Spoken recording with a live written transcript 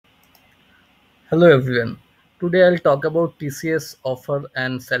Hello everyone. Today I'll talk about TCS offer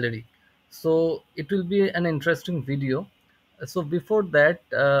and salary. So it will be an interesting video. So before that,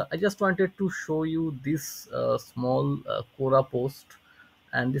 I just wanted to show you this small Quora post,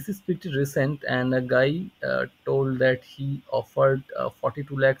 and this is pretty recent. And a guy told that he offered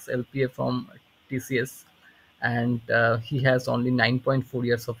 42 lakhs LPA from TCS, and he has only 9.4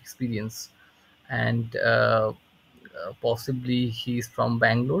 years of experience, and possibly he's from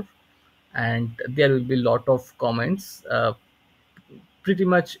Bangalore, and there will be a lot of comments. Pretty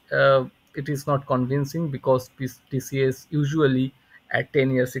much it is not convincing because TCS usually at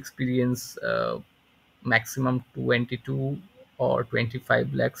 10 years experience, maximum 22 or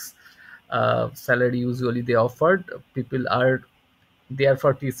 25 lakhs salary usually they offered. People are there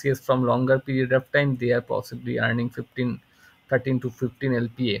for TCS from longer period of time. They are possibly earning 13 to 15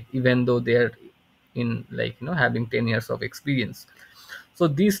 LPA, even though they are in, like, having 10 years of experience. So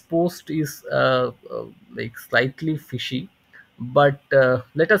this post is like slightly fishy, but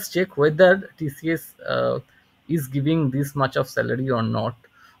let us check whether TCS is giving this much of salary or not.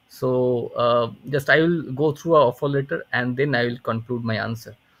 So just I will go through our offer letter and then I will conclude my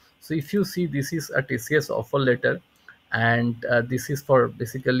answer. So if you see, this is a TCS offer letter, and this is for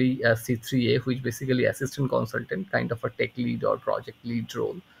basically a C3A, which basically assistant consultant, kind of a tech lead or project lead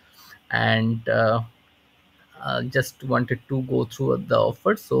role. And just wanted to go through the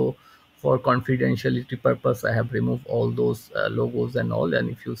offer. So for confidentiality purpose, I have removed all those logos and all. And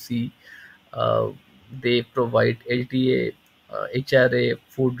if you see, uh, they provide LTA, HRA,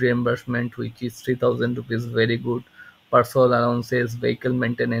 food reimbursement, which is 3,000 rupees, very good. Personal allowances, vehicle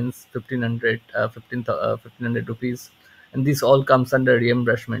maintenance, 1500, 1500 rupees, and this all comes under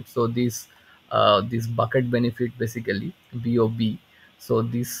reimbursement. So this bucket benefit, basically BOB, so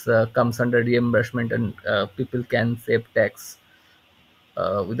this comes under reimbursement, and people can save tax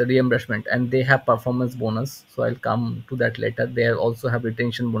with the reimbursement. And they have performance bonus, so I'll come to that later. They also have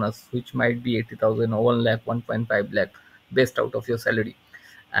retention bonus, which might be 80,000 or 1 lakh, 1.5 lakh, based out of your salary.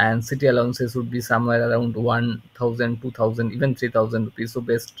 And city allowances would be somewhere around 1,000, 2,000, even 3,000 rupees, so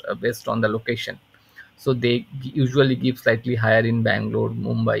based on the location. So they usually give slightly higher in Bangalore,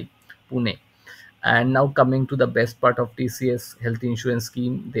 Mumbai, Pune. And now coming to the best part of TCS health insurance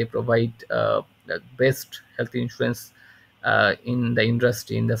scheme, they provide the best health insurance in the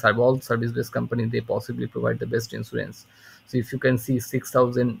industry. In the all service-based company, they possibly provide the best insurance. So if you can see,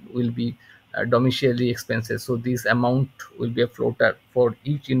 6,000 will be domiciliary expenses. So this amount will be a floater for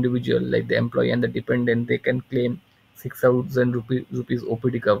each individual, like the employee and the dependent. They can claim 6,000 rupees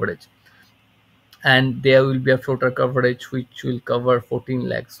OPD coverage, and there will be a floater coverage which will cover 14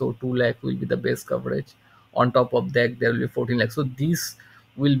 lakhs. So 2 lakh will be the base coverage. On top of that, there will be 14 lakhs. So these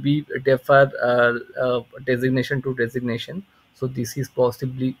will be defer designation to designation. So this is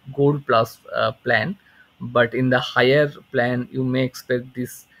possibly gold plus plan, but in the higher plan you may expect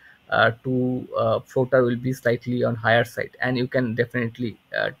this to floater will be slightly on higher side, and you can definitely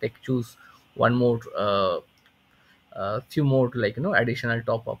take choose one more, few more, like, additional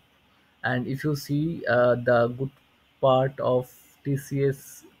top up. And if you see, the good part of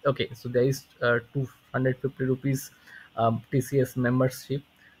TCS, okay, so there is 250 rupees TCS membership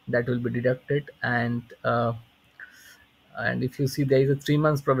that will be deducted. And if you see, there is a 3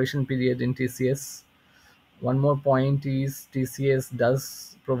 months probation period in TCS. One more point is TCS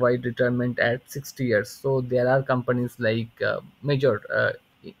does provide retirement at 60 years. So there are companies like major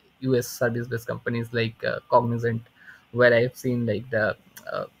US service based companies like Cognizant, where I have seen like the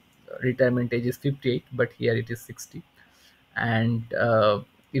uh, retirement age is 58, but here it is 60. And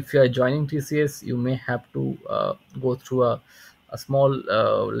if you are joining TCS, you may have to go through a small,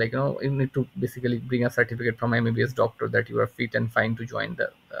 like, you need to basically bring a certificate from MBBS doctor that you are fit and fine to join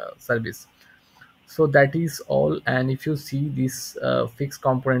the service. So that is all. And if you see this fixed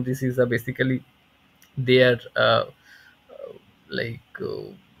component, this is basically their like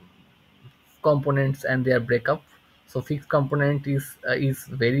components and their breakup. So fixed component is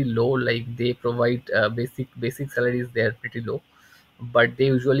very low, like they provide basic salaries, they are pretty low. But they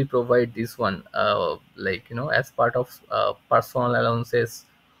usually provide this one, like, as part of personal allowances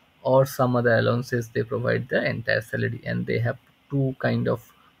or some other allowances, they provide the entire salary. And they have two kind of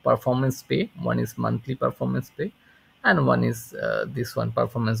performance pay. One is monthly performance pay, and one is this one,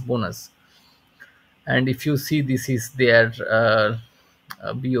 performance bonus. And if you see, this is their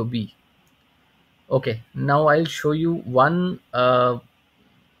BOB. Okay, now I'll show you one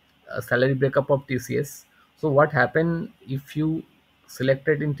salary breakup of TCS. So what happen, if you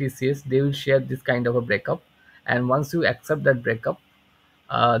selected in TCS, they will share this kind of a breakup. And once you accept that breakup,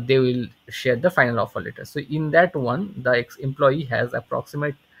 they will share the final offer letter. So in that one, the employee has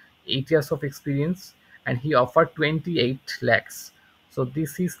approximate 8 years of experience, and he offered 28 lakhs. So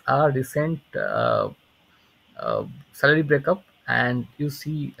this is a recent salary breakup, and you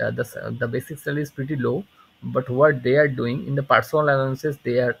see the basic salary is pretty low, but what they are doing in the personal allowances,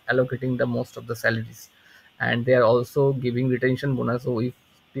 they are allocating the most of the salaries, and they are also giving retention bonus. So if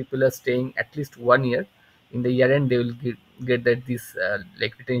people are staying at least 1 year, in the year end they will get that this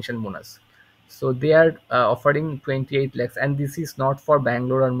like retention bonus. So they are offering 28 lakhs, and this is not for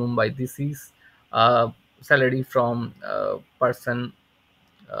Bangalore or Mumbai. This is salary from person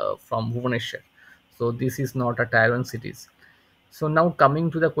from Bhubaneswar. So this is not a tier 1 cities. So now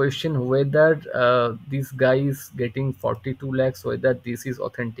coming to the question whether this guy is getting 42 lakhs, whether this is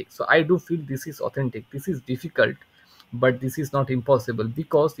authentic. So I do feel this is authentic. This is difficult, but this is not impossible,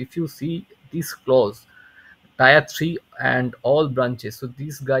 because if you see this clause, tier 3 and all branches. So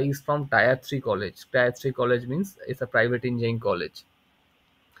this guy is from tier 3 college. Tier 3 college means it's a private engineering college,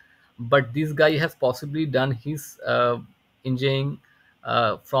 but this guy has possibly done his engineering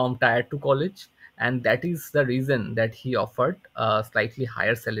from tier 2 college, and that is the reason that he offered a slightly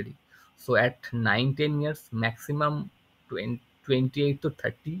higher salary. So at 9-10 years maximum, 20, 28 to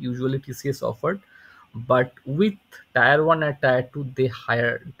 30 usually TCS offered, but with tier 1 and tier 2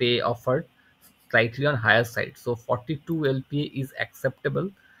 they offered slightly on higher side. So 42 LPA is acceptable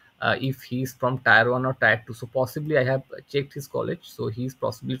if he's from tier 1 or tier 2. So possibly I have checked his college, so he's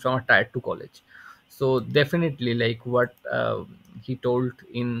possibly from a tier 2 college. So definitely, like what he told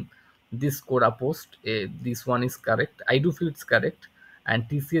in this Quora post, this one is correct. I do feel it's correct, and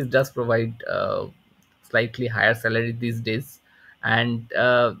TCS does provide slightly higher salary these days. And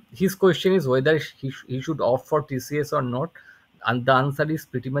his question is whether he should opt for TCS or not, and the answer is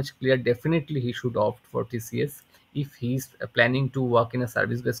pretty much clear. Definitely he should opt for TCS. If he's planning to work in a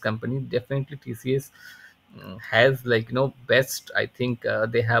service based company, definitely TCS has, like, best. I think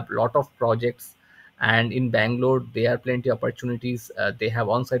they have lot of projects, and in Bangalore there are plenty opportunities. They have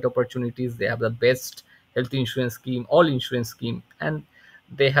on-site opportunities, they have the best health insurance scheme, all insurance scheme, and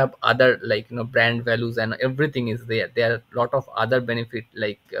they have other, like, brand values, and everything is there. There are a lot of other benefit,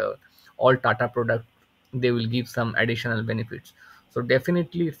 like all Tata product, they will give some additional benefits. So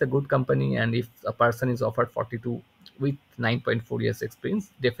definitely it's a good company, and if a person is offered 42 with 9.4 years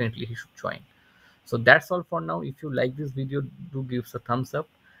experience, definitely he should join. So that's all for now. If you like this video, do give us a thumbs up,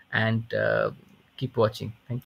 and keep watching. Thank you.